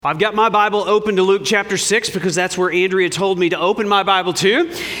I've got my Bible open to Luke chapter 6 because that's where Andrea told me to open my Bible to,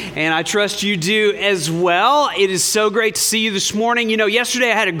 and I trust you do as well. It is so great to see you this morning. You know, yesterday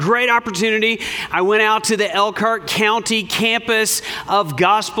I had a great opportunity. I went out to the Elkhart County campus of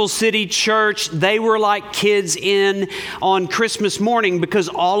Gospel City Church. They were like kids in on Christmas morning because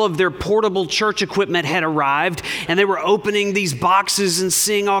all of their portable church equipment had arrived, and they were opening these boxes and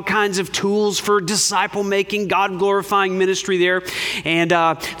seeing all kinds of tools for disciple-making, God-glorifying ministry there. And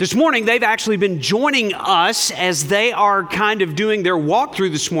this morning, they've actually been joining us as they are kind of doing their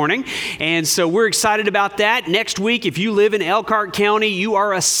walkthrough this morning. And so we're excited about that. Next week, if you live in Elkhart County, you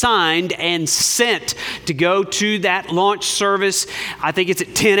are assigned and sent to go to that launch service. I think it's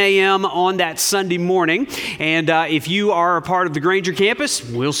at 10 a.m. on that Sunday morning. And if you are a part of the Granger campus,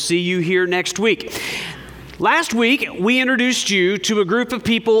 we'll see you here next week. Last week, we introduced you to a group of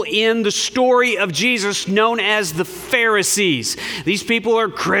people in the story of Jesus known as the Pharisees. These people are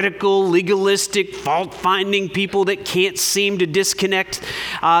critical, legalistic, fault-finding people that can't seem to disconnect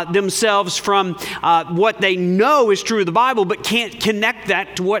themselves from what they know is true of the Bible, but can't connect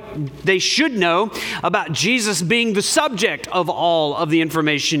that to what they should know about Jesus being the subject of all of the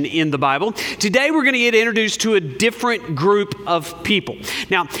information in the Bible. Today, we're going to get introduced to a different group of people.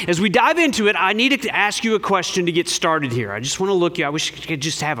 Now, as we dive into it, I need to ask you a question to get started here. I just want to look you. I wish I could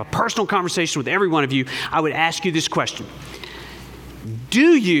just have a personal conversation with every one of you. I would ask you this question.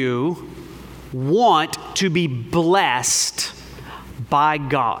 Do you want to be blessed by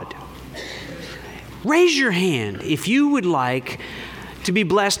God? Raise your hand if you would like to be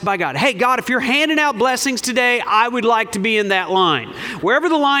blessed by God. Hey, God, if you're handing out blessings today, I would like to be in that line. Wherever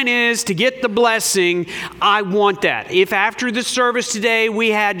the line is to get the blessing, I want that. If after the service today we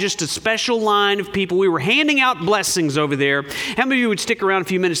had just a special line of people, we were handing out blessings over there, how many of you would stick around a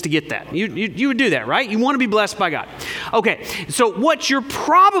few minutes to get that? You would do that, right? You want to be blessed by God. Okay, so what you're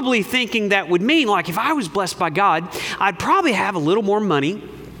probably thinking that would mean, like if I was blessed by God, I'd probably have a little more money.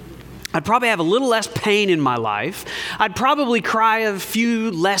 I'd probably have a little less pain in my life. I'd probably cry a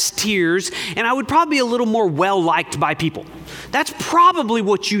few less tears, and I would probably be a little more well-liked by people. That's probably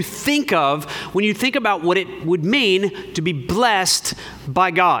what you think of when you think about what it would mean to be blessed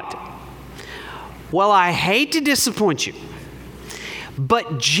by God. Well, I hate to disappoint you,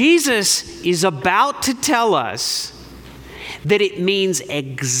 but Jesus is about to tell us that it means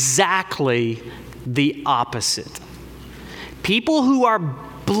exactly the opposite. People who are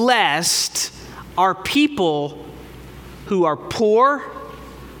blessed are people who are poor,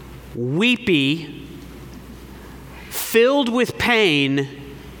 weepy, filled with pain,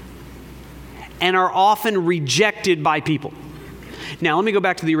 and are often rejected by people. Now, let me go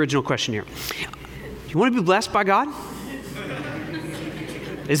back to the original question here. You want to be blessed by God?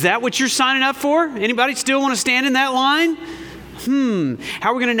 Is that what you're signing up for? Anybody still want to stand in that line? How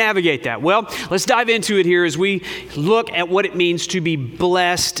are we going to navigate that? Well, let's dive into it here as we look at what it means to be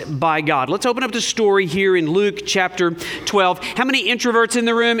blessed by God. Let's open up the story here in Luke chapter 12. How many introverts in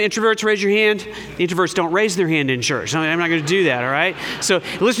the room? Introverts, raise your hand. The introverts don't raise their hand in church. I'm not going to do that, all right? So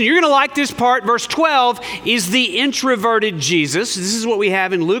listen, you're going to like this part. Verse 12 is the introverted Jesus. This is what we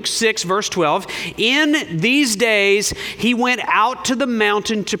have in Luke 6, verse 12. In these days, he went out to the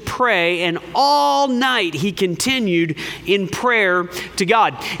mountain to pray, and all night he continued in prayer to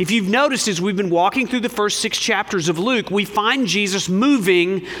God. If you've noticed, as we've been walking through the first 6 chapters of Luke, we find Jesus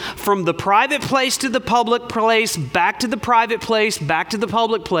moving from the private place to the public place, back to the private place, back to the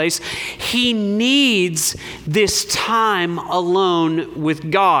public place. He needs this time alone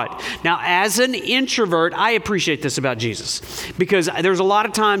with God. Now, as an introvert, I appreciate this about Jesus because there's a lot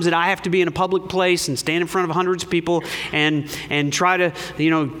of times that I have to be in a public place and stand in front of hundreds of people and try to,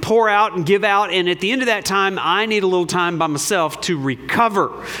 pour out and give out. And at the end of that time, I need a little time by myself to recover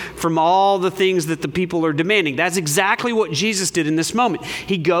from all the things that the people are demanding. That's exactly what Jesus did in this moment.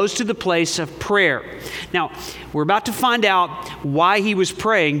 He goes to the place of prayer. Now, we're about to find out why he was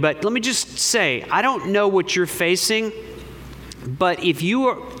praying, but let me just say, I don't know what you're facing, but if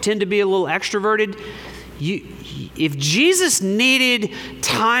you tend to be a little extroverted, if Jesus needed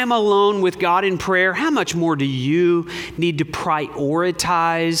time alone with God in prayer, how much more do you need to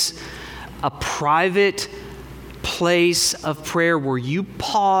prioritize a private place of prayer where you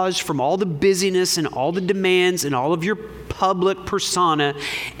pause from all the busyness and all the demands and all of your public persona,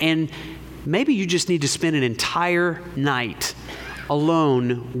 and maybe you just need to spend an entire night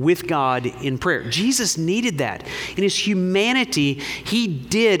alone with God in prayer. Jesus needed that. In his humanity, he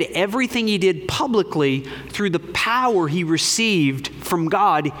did everything he did publicly through the power he received from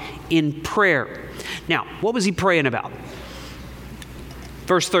God in prayer. Now, what was he praying about?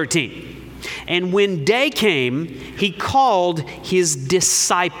 Verse 13. And when day came, he called his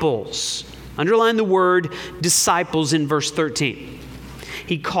disciples. Underline the word disciples in verse 13.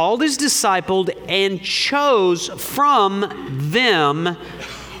 He called his disciples and chose from them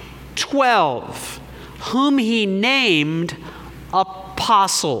 12, whom he named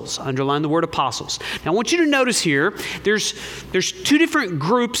apostles. Underline the word apostles. Now I want you to notice here, there's two different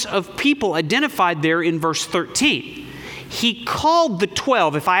groups of people identified there in verse 13. He called the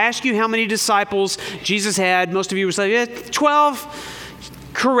 12. If I ask you how many disciples Jesus had, most of you would say, yeah, 12.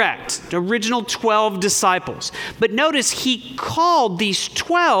 Correct. The original 12 disciples. But notice he called these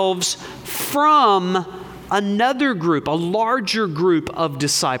 12s from another group, a larger group of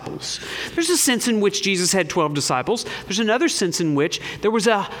disciples. There's a sense in which Jesus had 12 disciples. There's another sense in which there was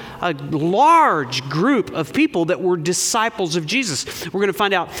a large group of people that were disciples of Jesus. We're going to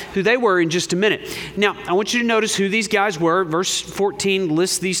find out who they were in just a minute. Now, I want you to notice who these guys were. Verse 14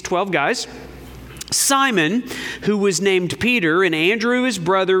 lists these 12 guys. Simon, who was named Peter, and Andrew his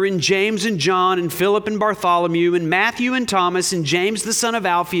brother, and James and John, and Philip and Bartholomew, and Matthew and Thomas, and James the son of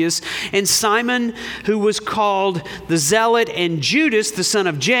Alphaeus, and Simon, who was called the Zealot, and Judas the son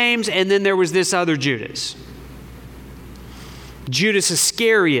of James, and then there was this other Judas. Judas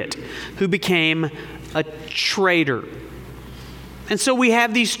Iscariot, who became a traitor. And so we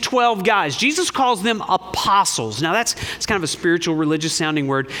have these 12 guys. Jesus calls them apostles. Now it's kind of a spiritual, religious sounding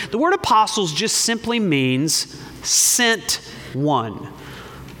word. The word apostles just simply means sent one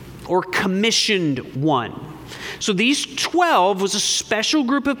or commissioned one. So these 12 was a special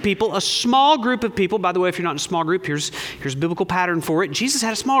group of people, a small group of people. By the way, if you're not in a small group, here's a biblical pattern for it. Jesus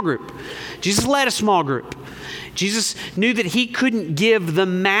had a small group. Jesus led a small group. Jesus knew that he couldn't give the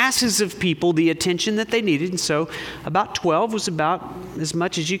masses of people the attention that they needed. And so about 12 was about as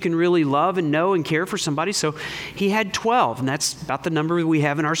much as you can really love and know and care for somebody. So he had 12, and that's about the number we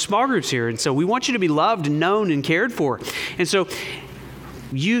have in our small groups here. And so we want you to be loved and known and cared for. And so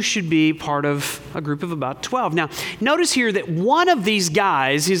you should be part of a group of about 12. Now, notice here that one of these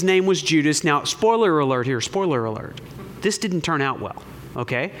guys, his name was Judas. Now, spoiler alert here, spoiler alert. This didn't turn out well,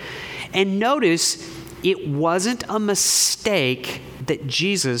 okay? And notice it wasn't a mistake that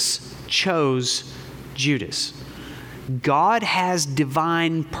Jesus chose Judas. God has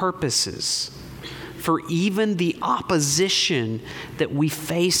divine purposes for even the opposition that we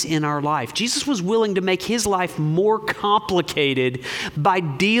face in our life. Jesus was willing to make his life more complicated by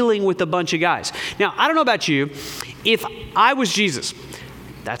dealing with a bunch of guys. Now, I don't know about you, if I was Jesus,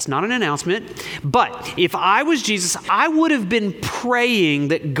 that's not an announcement, but if I was Jesus, I would have been praying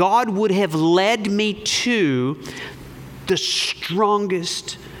that God would have led me to the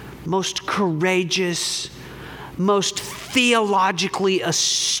strongest, most courageous, most theologically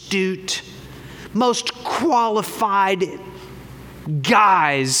astute, most qualified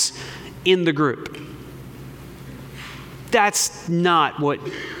guys in the group. That's not what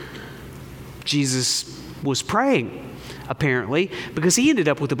Jesus was praying, apparently, because he ended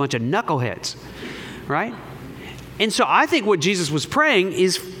up with a bunch of knuckleheads, right? And so I think what Jesus was praying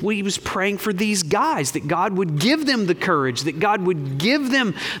is he was praying for these guys, that God would give them the courage, that God would give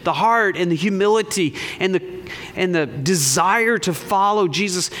them the heart and the humility and the desire to follow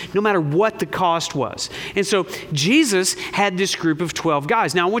Jesus no matter what the cost was. And so Jesus had this group of 12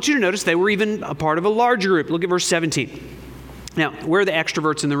 guys. Now I want you to notice they were even a part of a larger group. Look at verse 17. Now, where are the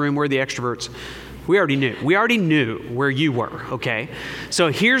extroverts in the room? Where are the extroverts? We already knew. We already knew where you were, okay?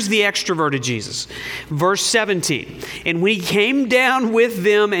 So here's the extroverted Jesus. Verse 17. And when he came down with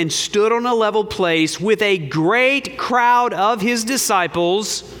them and stood on a level place with a great crowd of his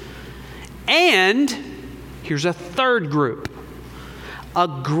disciples, and here's a third group,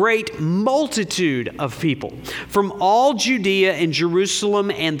 a great multitude of people from all Judea and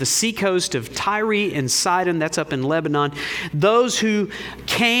Jerusalem and the seacoast of Tyre and Sidon, that's up in Lebanon, those who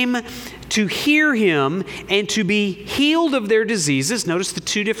came to hear him and to be healed of their diseases. Notice the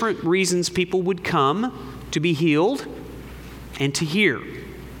two different reasons people would come: to be healed and to hear.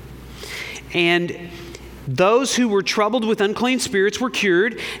 And those who were troubled with unclean spirits were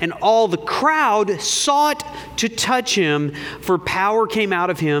cured, and all the crowd sought to touch him, for power came out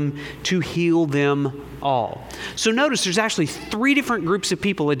of him to heal them all. So notice there's actually three different groups of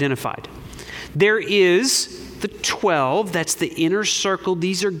people identified. There is the 12, that's the inner circle.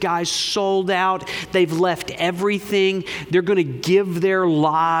 These are guys sold out. They've left everything. They're going to give their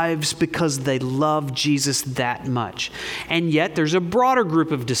lives because they love Jesus that much. And yet there's a broader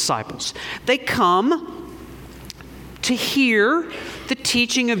group of disciples. They come to hear the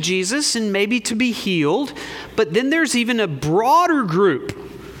teaching of Jesus and maybe to be healed. But then there's even a broader group,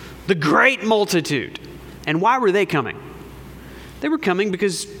 the great multitude. And why were they coming? They were coming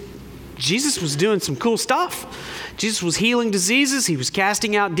because Jesus was doing some cool stuff. Jesus was healing diseases. He was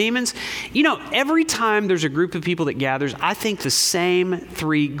casting out demons. You know, every time there's a group of people that gathers, I think the same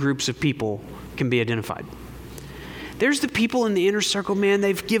three groups of people can be identified. There's the people in the inner circle, man.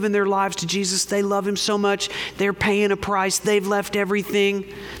 They've given their lives to Jesus. They love him so much. They're paying a price. They've left everything.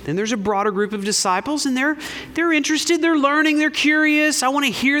 Then there's a broader group of disciples, and they're interested. They're learning. They're curious. I want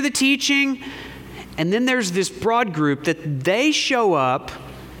to hear the teaching. And then there's this broad group that they show up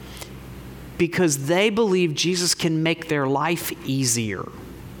because they believe Jesus can make their life easier.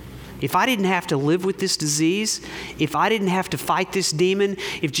 If I didn't have to live with this disease, if I didn't have to fight this demon,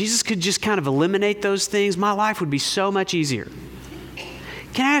 if Jesus could just kind of eliminate those things, my life would be so much easier.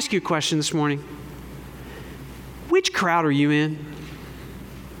 Can I ask you a question this morning? Which crowd are you in?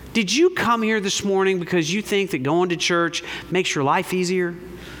 Did you come here this morning because you think that going to church makes your life easier?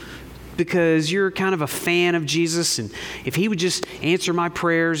 Because you're kind of a fan of Jesus, and if he would just answer my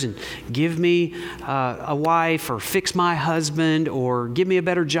prayers and give me a wife or fix my husband or give me a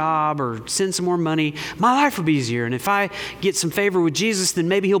better job or send some more money, my life would be easier. And if I get some favor with Jesus, then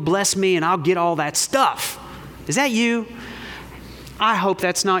maybe he'll bless me and I'll get all that stuff. Is that you? I hope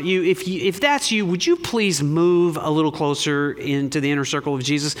that's not you. If that's you, would you please move a little closer into the inner circle of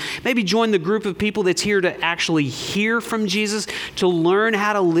Jesus? Maybe join the group of people that's here to actually hear from Jesus, to learn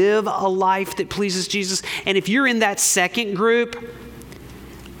how to live a life that pleases Jesus. And if you're in that second group,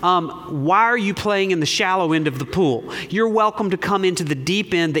 why are you playing in the shallow end of the pool? You're welcome to come into the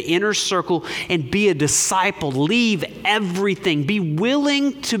deep end, the inner circle, and be a disciple. Leave everything. Be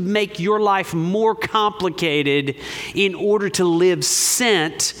willing to make your life more complicated in order to live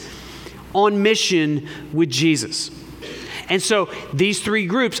sent on mission with Jesus. And so these three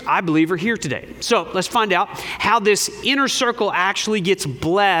groups, I believe, are here today. So let's find out how this inner circle actually gets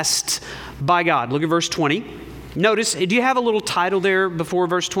blessed by God. Look at verse 20. Notice, do you have a little title there before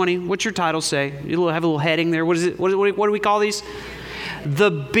verse 20? What's your title say? You have a little heading there. What is it? What do we call these?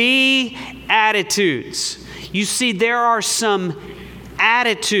 The Beatitudes. You see, there are some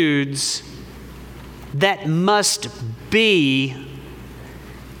attitudes that must be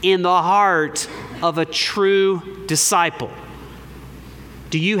in the heart of a true disciple.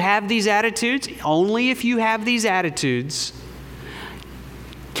 Do you have these attitudes? Only if you have these attitudes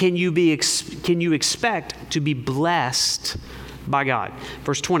can you expect to be blessed by God.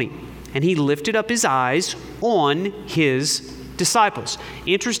 Verse 20, and he lifted up his eyes on his disciples.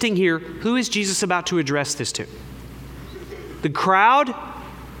 Interesting here, who is Jesus about to address this to? The crowd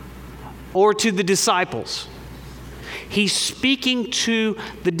or to the disciples? He's speaking to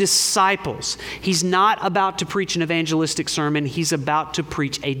the disciples. He's not about to preach an evangelistic sermon. He's about to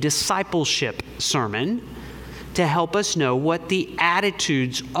preach a discipleship sermon to help us know what the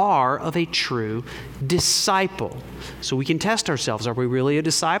attitudes are of a true disciple. So we can test ourselves. Are we really a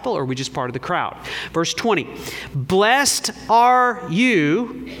disciple or are we just part of the crowd? Verse 20, blessed are you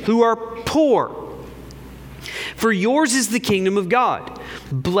who are poor, for yours is the kingdom of God.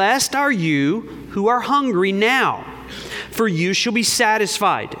 Blessed are you who are hungry now, for you shall be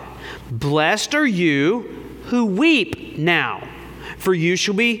satisfied. Blessed are you who weep now, for you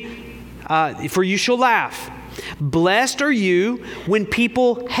shall laugh. Blessed are you when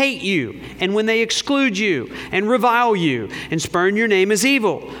people hate you and when they exclude you and revile you and spurn your name as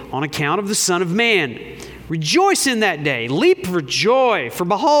evil on account of the Son of Man. Rejoice in that day, leap for joy, for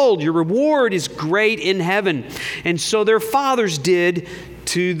behold, your reward is great in heaven. And so their fathers did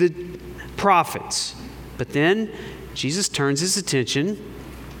to the prophets. But then Jesus turns his attention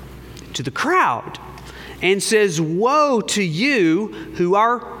to the crowd and says, woe to you who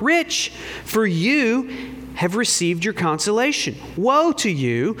are rich, for you have received your consolation. Woe to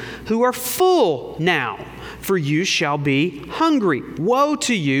you who are full now, for you shall be hungry. Woe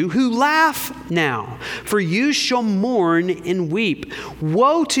to you who laugh now, for you shall mourn and weep.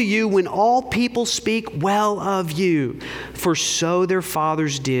 Woe to you when all people speak well of you, for so their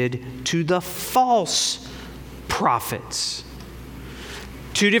fathers did to the false prophets.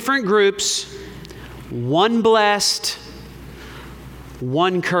 Two different groups, one blessed,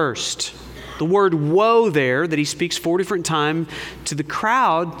 one cursed. The word woe there that he speaks 4 different times to the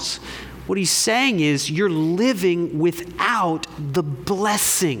crowds, what he's saying is you're living without the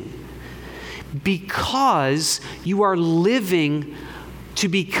blessing because you are living to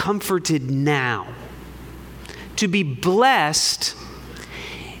be comforted now. To be blessed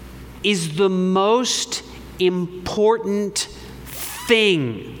is the most important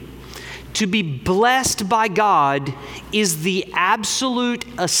thing. To be blessed by God is the absolute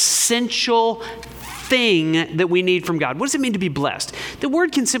essential thing that we need from God. What does it mean to be blessed? The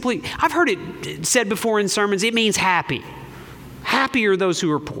word can simply, I've heard it said before in sermons, it means happy. Happy are those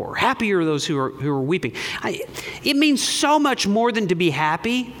who are poor. Happy are those who are weeping. It means so much more than to be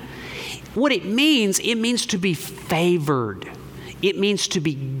happy. What it means to be favored. It means to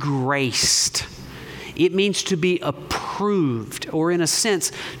be graced. It means to be approved, or in a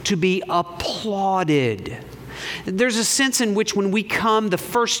sense, to be applauded. There's a sense in which when we come the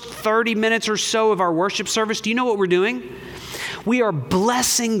first 30 minutes or so of our worship service, do you know what we're doing? We are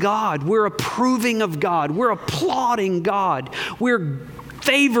blessing God. We're approving of God. We're applauding God. We're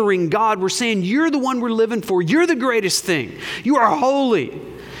favoring God. We're saying, you're the one we're living for. You're the greatest thing. You are holy.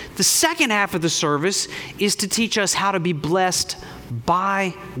 The second half of the service is to teach us how to be blessed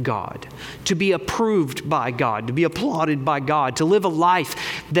by God, to be approved by God, to be applauded by God, to live a life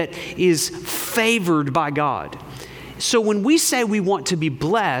that is favored by God. So when we say we want to be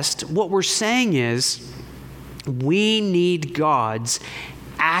blessed, what we're saying is we need God's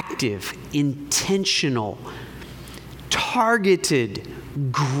active, intentional, targeted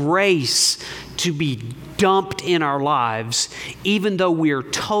grace to be dumped in our lives, even though we are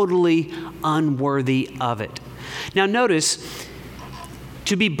totally unworthy of it. Now notice,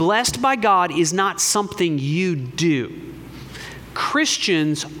 to be blessed by God is not something you do.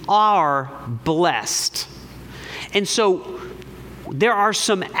 Christians are blessed. And so there are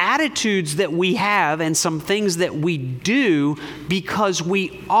some attitudes that we have and some things that we do because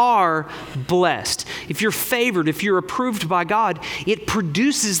we are blessed. If you're favored, if you're approved by God, it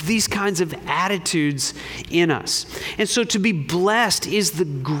produces these kinds of attitudes in us. And so to be blessed is the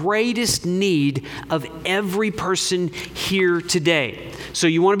greatest need of every person here today. So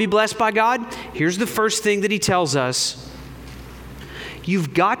you want to be blessed by God? Here's the first thing that he tells us.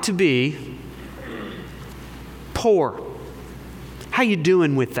 You've got to be poor. How you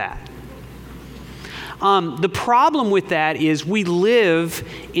doing with that? The problem with that is we live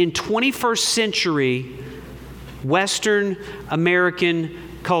in 21st century Western American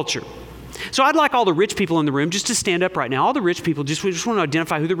culture. So I'd like all the rich people in the room just to stand up right now. All the rich people, we just want to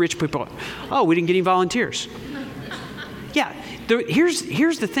identify who the rich people are. Oh, we didn't get any volunteers. Yeah,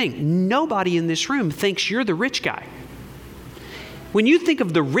 here's the thing. Nobody in this room thinks you're the rich guy. When you think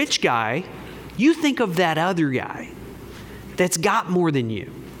of the rich guy, you think of that other guy that's got more than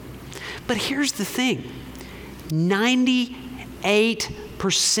you. But here's the thing.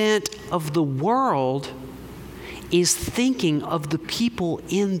 98% of the world is thinking of the people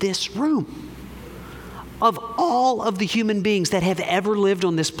in this room. Of all of the human beings that have ever lived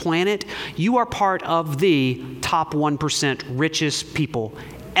on this planet, you are part of the top 1% richest people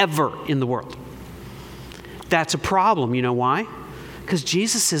ever in the world. That's a problem. You know why? Because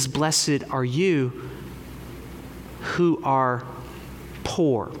Jesus says, blessed are you who are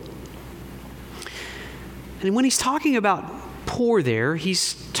poor. And when he's talking about poor there,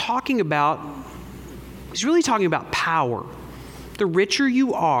 he's really talking about power. The richer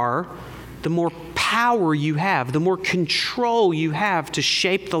you are, the more power you have, the more control you have to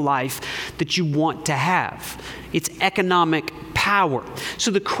shape the life that you want to have. It's economic power.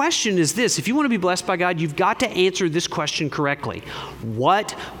 So the question is this: if you want to be blessed by God, you've got to answer this question correctly.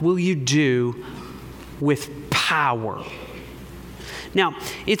 What will you do with power? Now,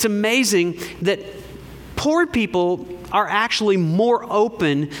 it's amazing that poor people are actually more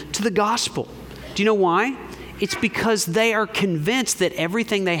open to the gospel. Do you know why? It's because they are convinced that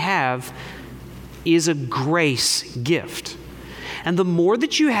everything they have is a grace gift. And the more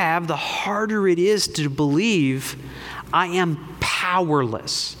that you have, the harder it is to believe I am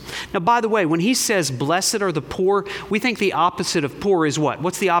powerless. Now, by the way, when he says blessed are the poor, we think the opposite of poor is what?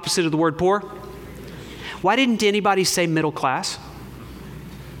 What's the opposite of the word poor? Why didn't anybody say middle class?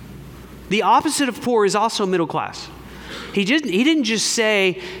 The opposite of poor is also middle class. He didn't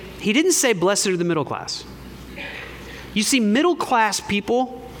say blessed are the middle class. You see, middle class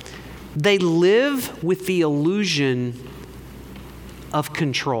people, they live with the illusion of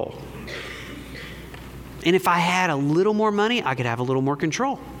control. And if I had a little more money, I could have a little more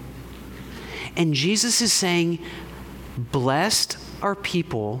control. And Jesus is saying, blessed are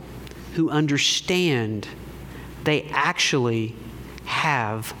people who understand they actually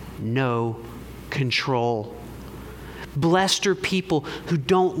have no control. Blessed are people who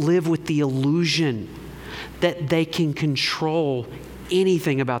don't live with the illusion that they can control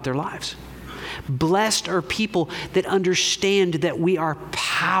anything about their lives. Blessed are people that understand that we are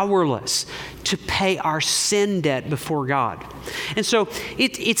powerless to pay our sin debt before God. And so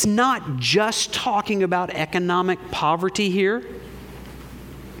it's not just talking about economic poverty here.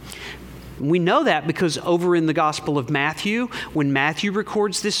 We know that because over in the Gospel of Matthew, when Matthew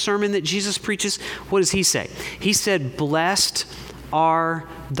records this sermon that Jesus preaches, what does he say? He said, blessed are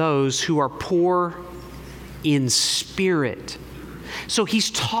those who are poor in spirit, So he's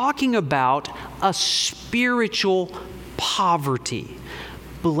talking about a spiritual poverty.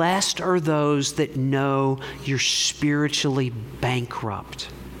 Blessed are those that know you're spiritually bankrupt.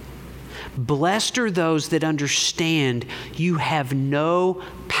 Blessed are those that understand you have no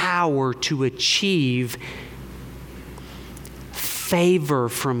power to achieve favor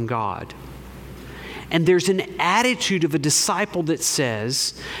from God. And there's an attitude of a disciple that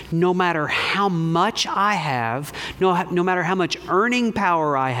says, no matter how much I have, no matter how much earning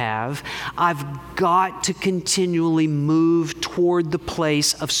power I have, I've got to continually move toward the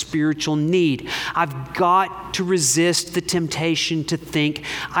place of spiritual need. I've got to resist the temptation to think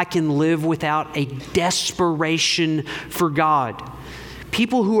I can live without a desperation for God.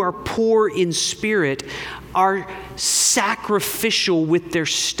 People who are poor in spirit are sacrificial with their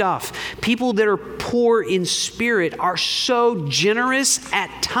stuff. People that are poor in spirit are so generous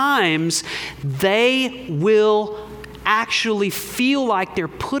at times, they will actually feel like they're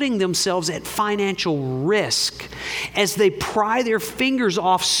putting themselves at financial risk as they pry their fingers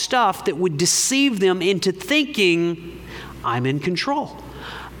off stuff that would deceive them into thinking, I'm in control.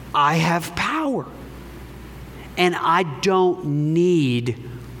 I have power. And I don't need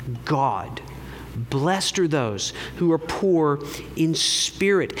God. Blessed are those who are poor in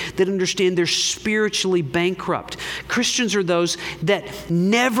spirit, that understand they're spiritually bankrupt. Christians are those that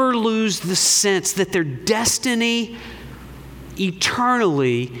never lose the sense that their destiny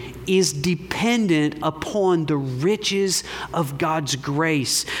eternally is dependent upon the riches of God's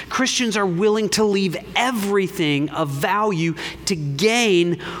grace. Christians are willing to leave everything of value to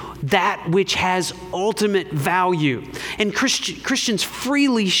gain that which has ultimate value. And Christians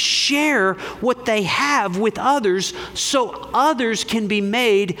freely share what they have with others so others can be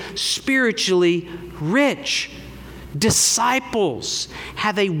made spiritually rich. Disciples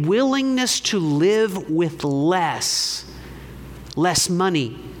have a willingness to live with less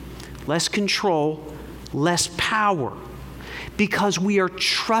money, less control, less power, because we are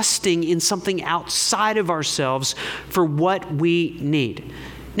trusting in something outside of ourselves for what we need.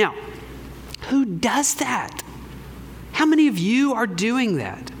 Now, who does that? How many of you are doing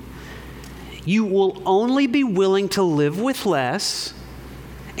that? You will only be willing to live with less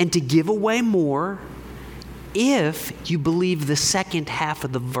and to give away more if you believe the second half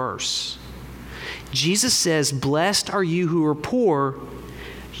of the verse. Jesus says, blessed are you who are poor,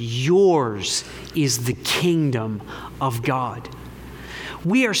 yours is the kingdom of God.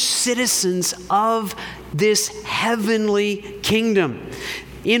 We are citizens of this heavenly kingdom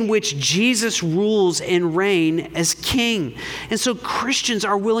in which Jesus rules and reigns as king. And so Christians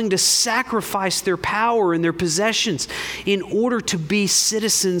are willing to sacrifice their power and their possessions in order to be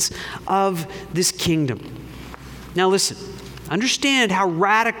citizens of this kingdom. Now listen, understand how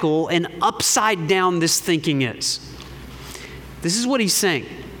radical and upside down this thinking is. This is what he's saying.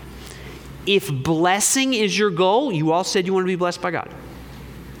 If blessing is your goal, you all said you want to be blessed by God,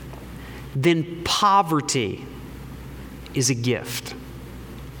 then poverty is a gift.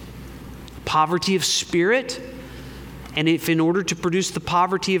 Poverty of spirit, and if in order to produce the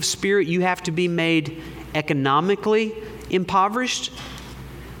poverty of spirit, you have to be made economically impoverished,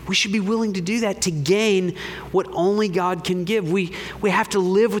 we should be willing to do that to gain what only God can give. We have to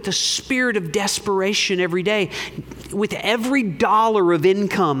live with a spirit of desperation every day. With every dollar of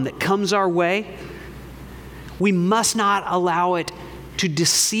income that comes our way, we must not allow it to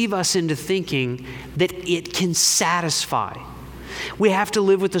deceive us into thinking that it can satisfy. We have to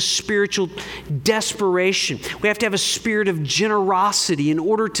live with a spiritual desperation. We have to have a spirit of generosity in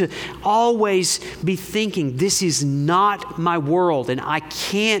order to always be thinking, this is not my world and I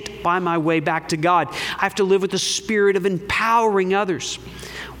can't buy my way back to God. I have to live with a spirit of empowering others.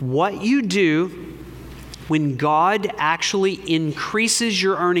 What you do when God actually increases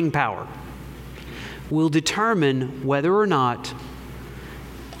your earning power will determine whether or not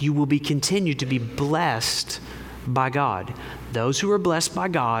you will be continued to be blessed by God. Those who are blessed by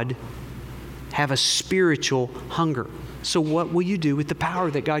God have a spiritual hunger. So what will you do with the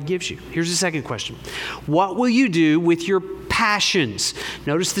power that God gives you? Here's the second question. What will you do with your passions?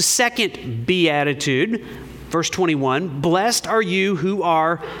 Notice the second beatitude, verse 21. Blessed are you who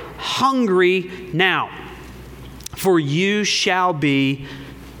are hungry now, for you shall be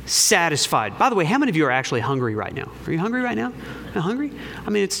satisfied. By the way, how many of you are actually hungry right now? Are you hungry right now? Are you hungry? I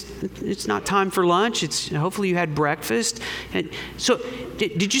mean, it's not time for lunch. It's hopefully you had breakfast. And so,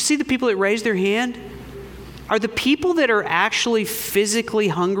 did you see the people that raised their hand? Are the people that are actually physically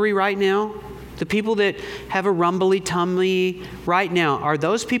hungry right now, the people that have a rumbly tummy right now, are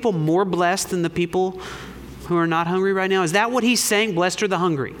those people more blessed than the people who are not hungry right now? Is that what he's saying? Blessed are the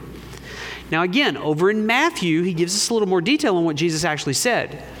hungry. Now again, over in Matthew, he gives us a little more detail on what Jesus actually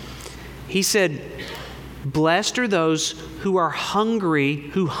said. He said, blessed are those who are hungry,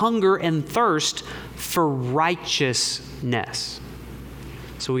 who hunger and thirst for righteousness.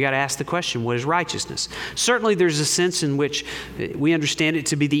 So we got to ask the question, what is righteousness? Certainly there's a sense in which we understand it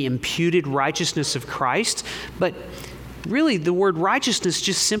to be the imputed righteousness of Christ, but really the word righteousness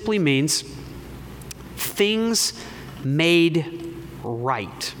just simply means things made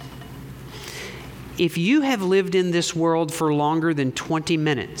right. If you have lived in this world for longer than 20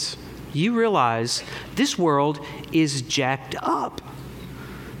 minutes, you realize this world is jacked up.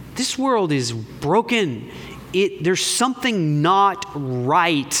 This world is broken. There's something not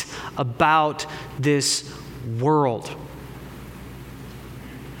right about this world.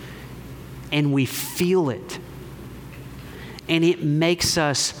 And we feel it. And it makes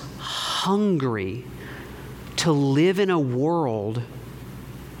us hungry to live in a world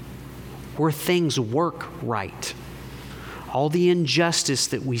where things work right. All the injustice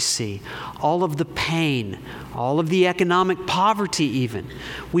that we see, all of the pain, all of the economic poverty even.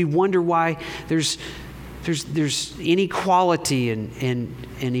 We wonder why there's inequality and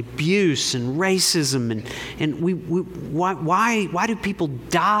abuse and racism and why do people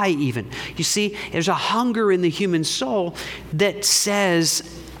die even? You see, there's a hunger in the human soul that says,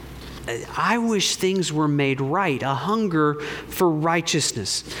 I wish things were made right, a hunger for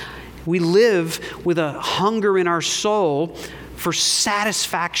righteousness. We live with a hunger in our soul for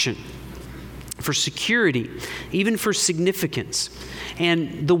satisfaction, for security, even for significance.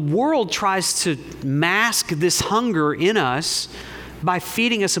 And the world tries to mask this hunger in us by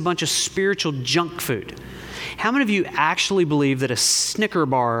feeding us a bunch of spiritual junk food. How many of you actually believe that a Snicker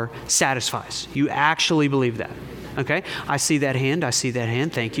bar satisfies? You actually believe that? Okay, I see that hand.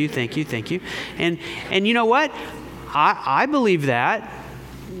 Thank you. And you know what? I believe that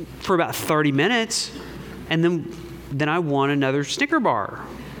for about 30 minutes, and then I want another Snicker bar,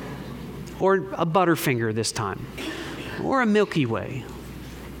 or a Butterfinger this time, or a Milky Way,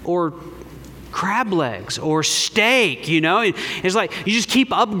 or crab legs, or steak, you know? It's like you just keep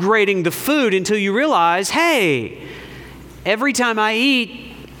upgrading the food until you realize, hey, every time I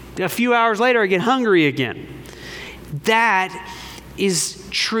eat, a few hours later I get hungry again. That is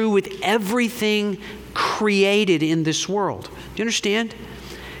true with everything created in this world. Do you understand?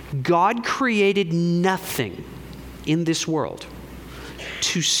 God created nothing in this world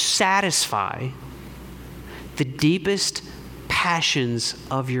to satisfy the deepest passions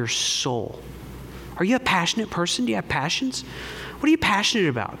of your soul. Are you a passionate person? Do you have passions? What are you passionate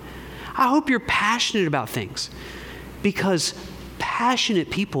about? I hope you're passionate about things, because passionate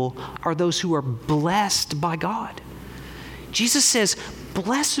people are those who are blessed by God. Jesus says,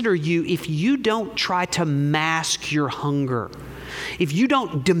 blessed are you if you don't try to mask your hunger. If you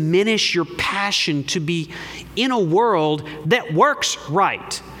don't diminish your passion to be in a world that works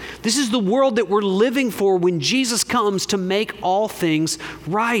right. This is the world that we're living for when Jesus comes to make all things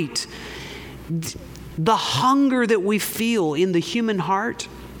right. The hunger that we feel in the human heart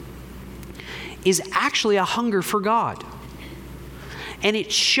is actually a hunger for God. And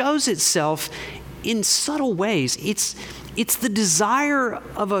it shows itself in subtle ways. It's the desire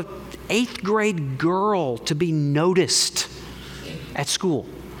of an 8th grade girl to be noticed at school.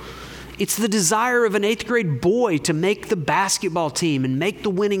 It's the desire of an 8th grade boy to make the basketball team and make the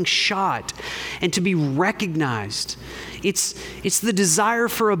winning shot and to be recognized. It's the desire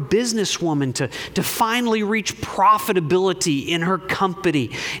for a businesswoman to finally reach profitability in her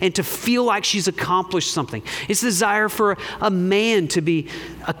company and to feel like she's accomplished something. It's the desire for a man to be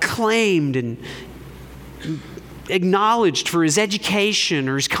acclaimed and acknowledged for his education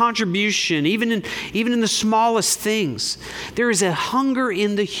or his contribution, even in the smallest things. There is a hunger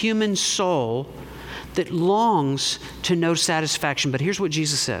in the human soul that longs to know satisfaction. But here's what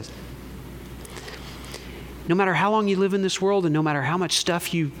Jesus says. No matter how long you live in this world and no matter how much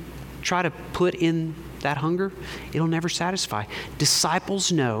stuff you try to put in that hunger, it'll never satisfy.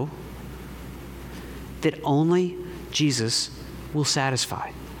 Disciples know that only Jesus will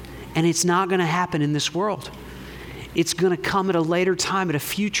satisfy. And it's not going to happen in this world. It's going to come at a later time, at a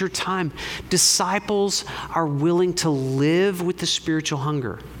future time. Disciples are willing to live with the spiritual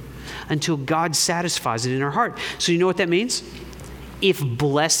hunger until God satisfies it in our heart. So you know what that means? If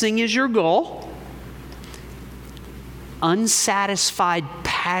blessing is your goal, unsatisfied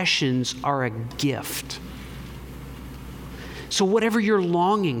passions are a gift. So whatever you're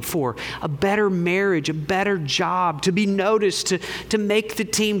longing for, a better marriage, a better job, to be noticed, to make the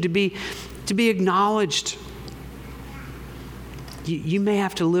team, to be acknowledged, you may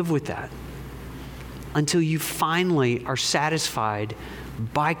have to live with that until you finally are satisfied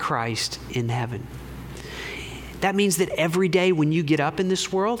by Christ in heaven. That means that every day when you get up in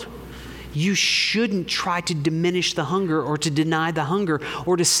this world, you shouldn't try to diminish the hunger or to deny the hunger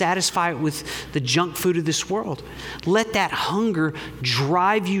or to satisfy it with the junk food of this world. Let that hunger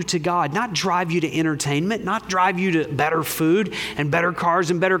drive you to God, not drive you to entertainment, not drive you to better food and better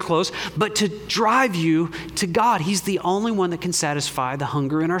cars and better clothes, but to drive you to God. He's the only one that can satisfy the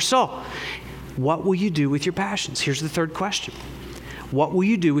hunger in our soul. What will you do with your passions? Here's the third question. What will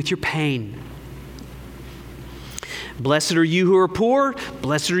you do with your pain? Blessed are you who are poor.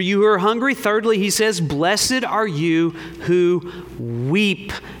 Blessed are you who are hungry. Thirdly, he says, blessed are you who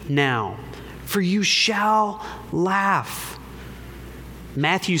weep now, for you shall laugh.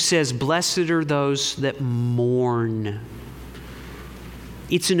 Matthew says, blessed are those that mourn.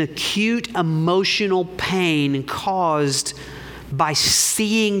 It's an acute emotional pain caused by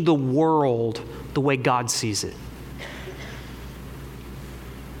seeing the world the way God sees it.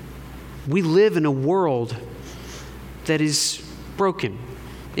 We live in a world that is broken.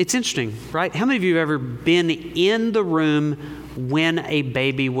 It's interesting, right? How many of you have ever been in the room when a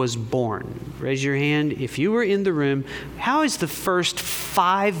baby was born? Raise your hand. If you were in the room, how is the first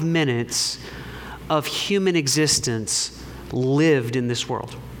 5 minutes of human existence lived in this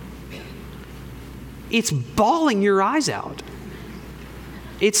world? It's bawling your eyes out.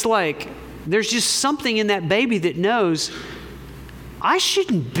 It's like there's just something in that baby that knows, I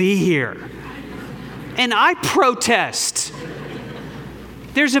shouldn't be here. And I protest.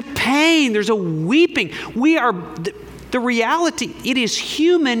 There's a pain, there's a weeping. The reality, it is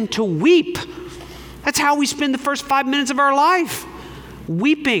human to weep. That's how we spend the first 5 minutes of our life,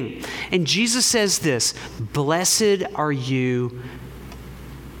 weeping. And Jesus says this, blessed are you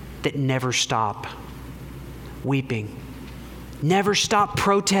that never stop weeping. Never stop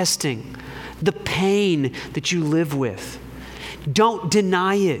protesting the pain that you live with. Don't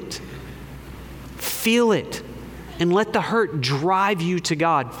deny it. Feel it and let the hurt drive you to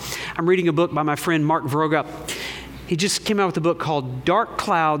God. I'm reading a book by my friend Mark Vroegop. He just came out with a book called Dark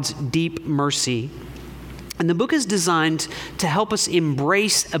Clouds, Deep Mercy. And the book is designed to help us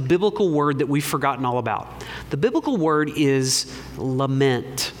embrace a biblical word that we've forgotten all about. The biblical word is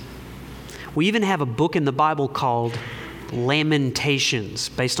lament. We even have a book in the Bible called Lamentations,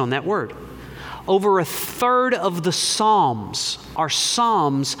 based on that word. Over a third of the Psalms are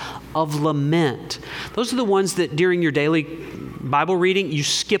Psalms of lament. Those are the ones that during your daily Bible reading, you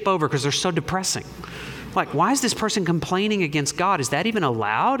skip over because they're so depressing. Like, why is this person complaining against God? Is that even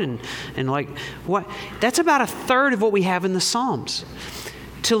allowed? And like, what? That's about a third of what we have in the Psalms.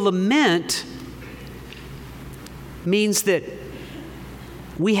 To lament means that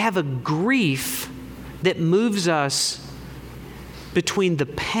we have a grief that moves us between the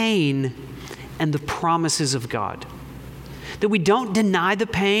pain and the promises of God. That we don't deny the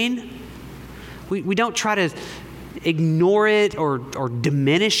pain. We don't try to ignore it or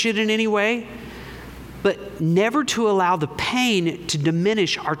diminish it in any way, but never to allow the pain to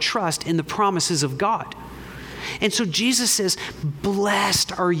diminish our trust in the promises of God. And so Jesus says,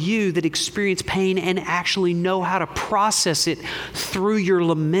 blessed are you that experience pain and actually know how to process it through your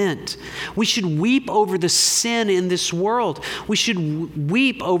lament. We should weep over the sin in this world. We should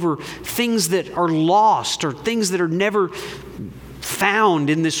weep over things that are lost or things that are never found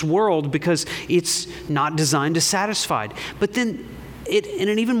in this world because it's not designed to satisfy. But then in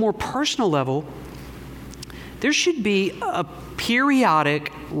an even more personal level, there should be a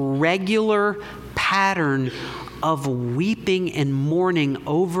periodic, regular pattern of weeping and mourning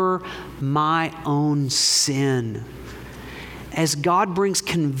over my own sin. As God brings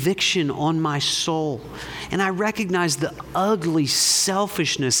conviction on my soul, and I recognize the ugly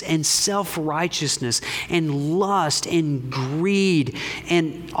selfishness and self-righteousness and lust and greed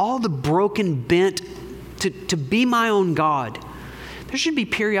and all the broken bent to be my own God, there should be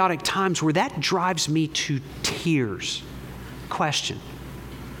periodic times where that drives me to tears. Question: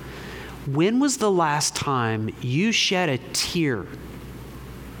 when was the last time you shed a tear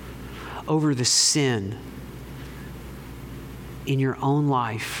over the sin in your own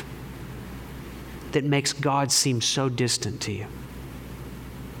life that makes God seem so distant to you?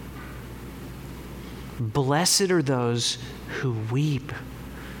 Blessed are those who weep,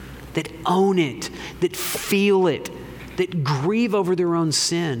 that own it, that feel it, that grieve over their own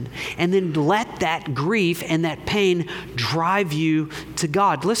sin, and then let that grief and that pain drive you to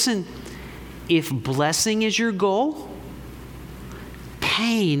God. Listen, if blessing is your goal,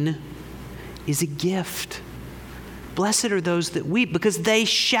 pain is a gift. blessed are those that weep, because they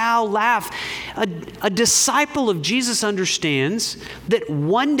shall laugh. A disciple of Jesus understands that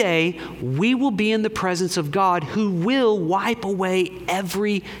one day we will be in the presence of God who will wipe away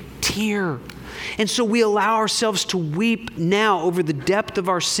every tear. And so we allow ourselves to weep now over the depth of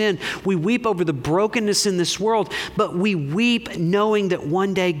our sin. We weep over the brokenness in this world, but we weep knowing that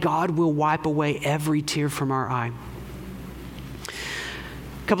one day God will wipe away every tear from our eye.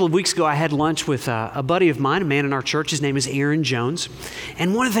 A couple of weeks ago, I had lunch with a buddy of mine, a man in our church. His name is Aaron Jones.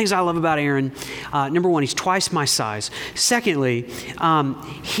 And one of the things I love about Aaron, number one, he's twice my size. Secondly,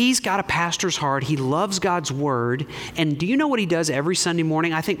 he's got a pastor's heart. He loves God's word. And do you know what he does every Sunday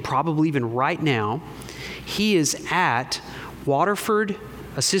morning? I think probably even right now, he is at Waterford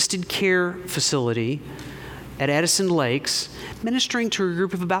Assisted Care Facility at Edison Lakes, ministering to a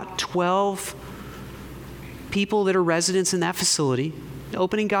group of about 12 people that are residents in that facility,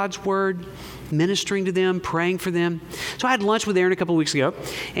 opening God's word, ministering to them, praying for them. So I had lunch with Aaron a couple of weeks ago,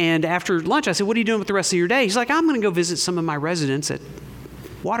 and after lunch I said, "What are you doing with the rest of your day?" He's like, "I'm going to go visit some of my residents at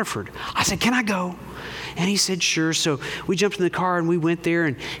Waterford." I said, "Can I go?" And he said, "Sure." So we jumped in the car and we went there,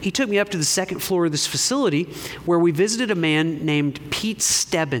 and he took me up to the second floor of this facility where we visited a man named Pete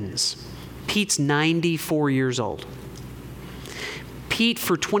Stebbins. Pete's 94 years old. Pete,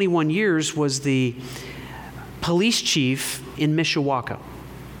 for 21 years, was the police chief in Mishawaka.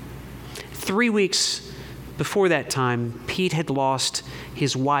 3 weeks before that time, Pete had lost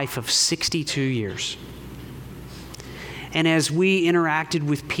his wife of 62 years. And as we interacted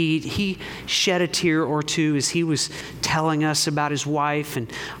with Pete, he shed a tear or two as he was telling us about his wife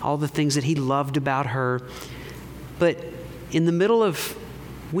and all the things that he loved about her. But in the middle of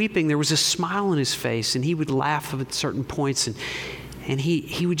weeping, there was a smile on his face, and he would laugh at certain points, and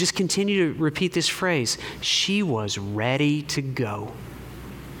he would just continue to repeat this phrase, "She was ready to go."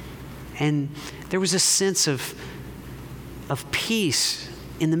 And there was a sense of peace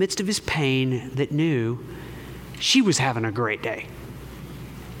in the midst of his pain that knew she was having a great day.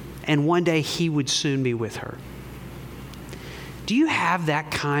 And one day he would soon be with her. Do you have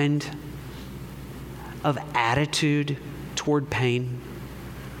that kind of attitude toward pain?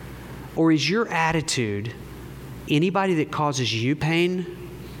 Or is your attitude, anybody that causes you pain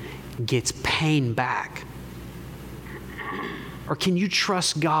gets pain back? Or can you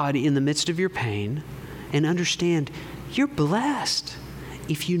trust God in the midst of your pain and understand you're blessed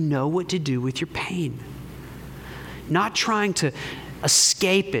if you know what to do with your pain? Not trying to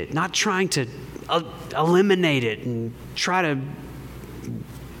escape it, not trying to eliminate it and try to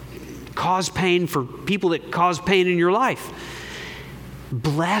cause pain for people that cause pain in your life.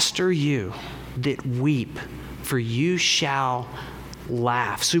 Blessed are you that weep, for you shall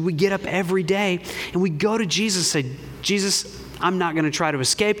laugh. So we get up every day and we go to Jesus and say, "Jesus, I'm not going to try to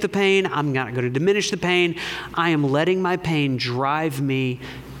escape the pain. I'm not going to diminish the pain. I am letting my pain drive me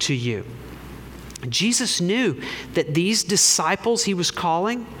to you." Jesus knew that these disciples he was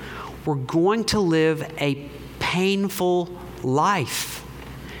calling were going to live a painful life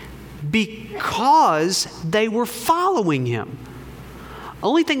because they were following him.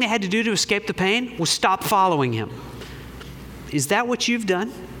 Only thing they had to do to escape the pain was stop following him. Is that what you've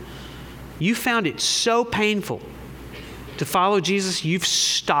done? You found it so painful to follow Jesus, you've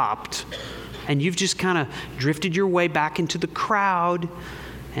stopped and you've just kind of drifted your way back into the crowd,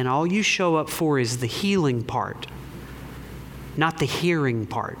 and all you show up for is the healing part, not the hearing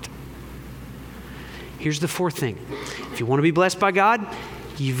part. Here's the fourth thing. If you want to be blessed by God,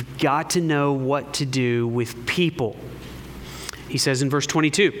 you've got to know what to do with people. He says in verse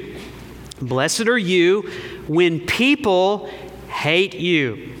 22, "Blessed are you when people hate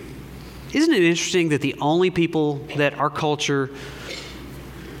you." Isn't it interesting that the only people that our culture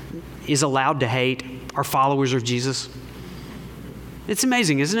is allowed to hate are followers of Jesus? It's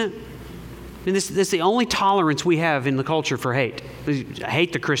amazing, isn't it? I mean, that's the only tolerance we have in the culture for hate.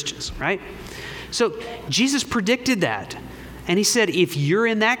 Hate the Christians, right? So Jesus predicted that. And he said, if you're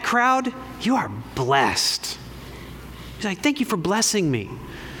in that crowd, you are blessed. He's like, thank you for blessing me.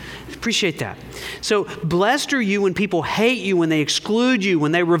 Appreciate that. So blessed are you when people hate you, when they exclude you,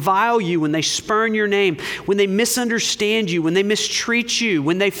 when they revile you, when they spurn your name, when they misunderstand you, when they mistreat you,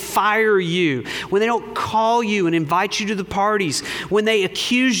 when they fire you, when they don't call you and invite you to the parties, when they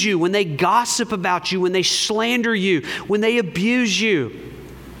accuse you, when they gossip about you, when they slander you, when they abuse you.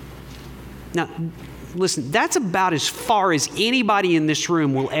 Now, listen, that's about as far as anybody in this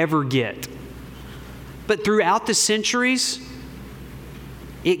room will ever get. But throughout the centuries,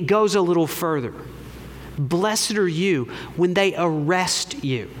 it goes a little further. Blessed are you when they arrest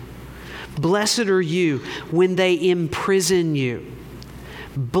you. Blessed are you when they imprison you.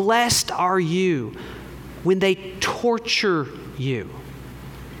 Blessed are you when they torture you,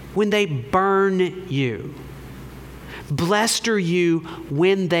 when they burn you. Blessed are you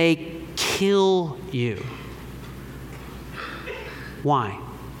when they kill you. Why?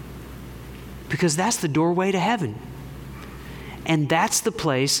 Because that's the doorway to heaven. And that's the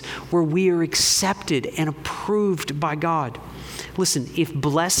place where we are accepted and approved by God. Listen, if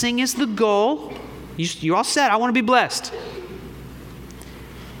blessing is the goal, you all said, I want to be blessed.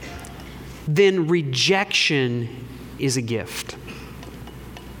 Then rejection is a gift.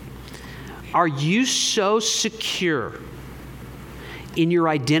 Are you so secure in your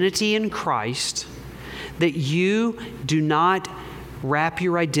identity in Christ that you do not wrap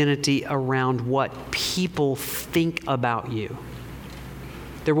your identity around what people think about you?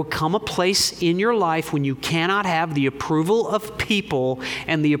 There will come a place in your life when you cannot have the approval of people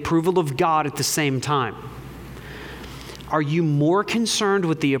and the approval of God at the same time. Are you more concerned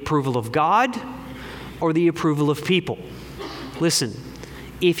with the approval of God or the approval of people? Listen,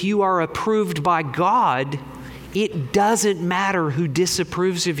 if you are approved by God, it doesn't matter who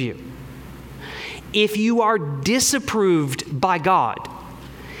disapproves of you. If you are disapproved by God,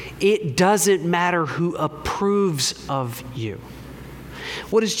 it doesn't matter who approves of you.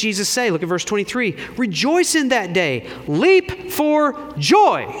 What does Jesus say? Look at verse 23. Rejoice in that day. Leap for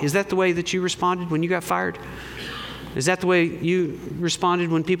joy. Is that the way that you responded when you got fired? Is that the way you responded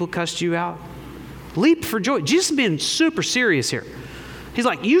when people cussed you out? Leap for joy. Jesus is being super serious here. He's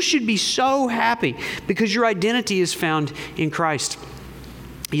like, you should be so happy because your identity is found in Christ.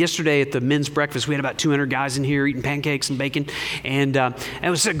 Yesterday at the men's breakfast, we had about 200 guys in here eating pancakes and bacon. And it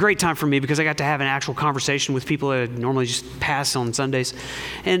was a great time for me because I got to have an actual conversation with people that I normally just pass on Sundays.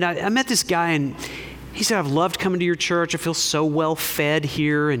 And I met this guy, and he said, I've loved coming to your church. I feel so well fed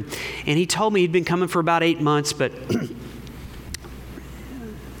here. And he told me he'd been coming for about 8 months, but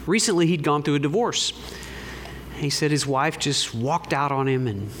recently he'd gone through a divorce. He said his wife just walked out on him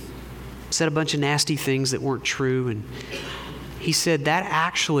and said a bunch of nasty things that weren't true. And he said that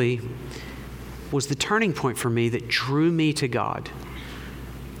actually was the turning point for me that drew me to God.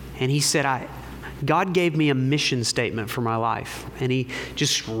 And he said, God gave me a mission statement for my life. And he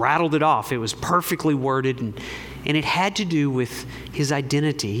just rattled it off. It was perfectly worded, and it had to do with his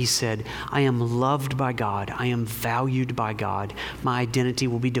identity. He said, I am loved by God. I am valued by God. My identity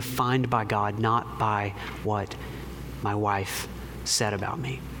will be defined by God, not by what my wife said about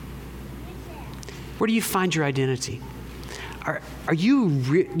me. Where do you find your identity? Are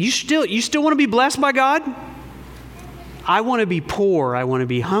you still want to be blessed by God? I want to be poor. I want to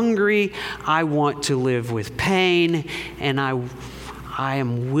be hungry. I want to live with pain. And I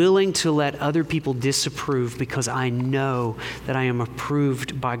am willing to let other people disapprove because I know that I am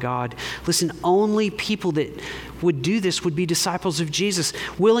approved by God. Listen, only people that would do this would be disciples of Jesus,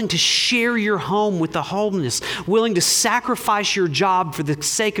 willing to share your home with the homeless, willing to sacrifice your job for the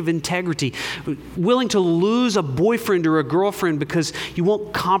sake of integrity, willing to lose a boyfriend or a girlfriend because you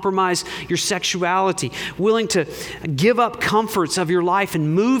won't compromise your sexuality, willing to give up comforts of your life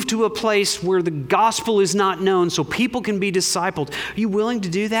and move to a place where the gospel is not known so people can be discipled. Are you willing to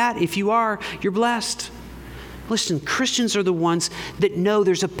do that? If you are, you're blessed. Listen, Christians are the ones that know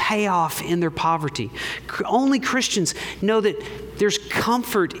there's a payoff in their poverty. Only Christians know that there's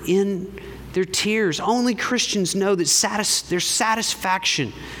comfort in their tears. Only Christians know that there's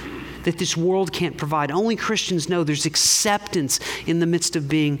satisfaction that this world can't provide. Only Christians know there's acceptance in the midst of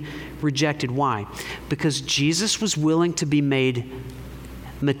being rejected. Why? Because Jesus was willing to be made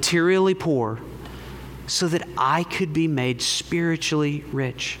materially poor so that I could be made spiritually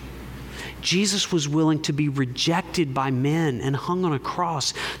rich. Jesus was willing to be rejected by men and hung on a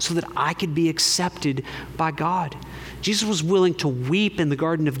cross so that I could be accepted by God. Jesus was willing to weep in the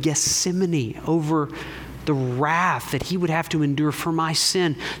Garden of Gethsemane over the wrath that he would have to endure for my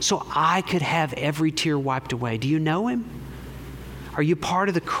sin so I could have every tear wiped away. Do you know him? Are you part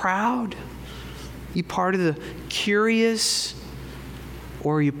of the crowd? Are you part of the curious?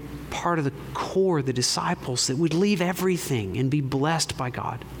 Or are you part of the core, the disciples that would leave everything and be blessed by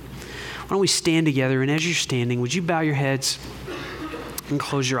God? Why don't we stand together, and as you're standing, would you bow your heads and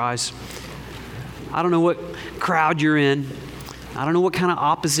close your eyes? I don't know what crowd you're in. I don't know what kind of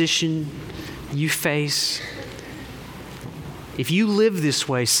opposition you face. If you live this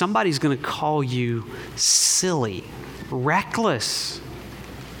way, somebody's going to call you silly, reckless.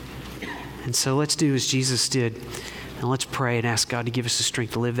 And so let's do as Jesus did, and let's pray and ask God to give us the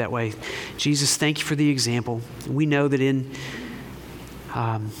strength to live that way. Jesus, thank you for the example. We know that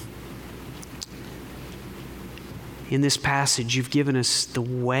in this passage, you've given us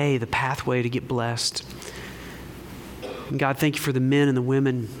the pathway to get blessed. And God, thank you for the men and the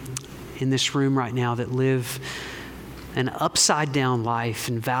women in this room right now that live an upside down life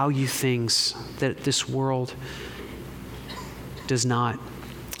and value things that this world does not.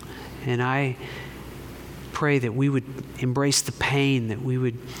 And I pray that we would embrace the pain, that we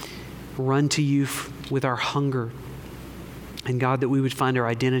would run to you with our hunger. And God, that we would find our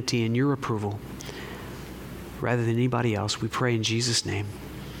identity in your approval rather than anybody else. We pray in Jesus' name.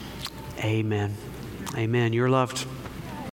 Amen. Amen. You're loved.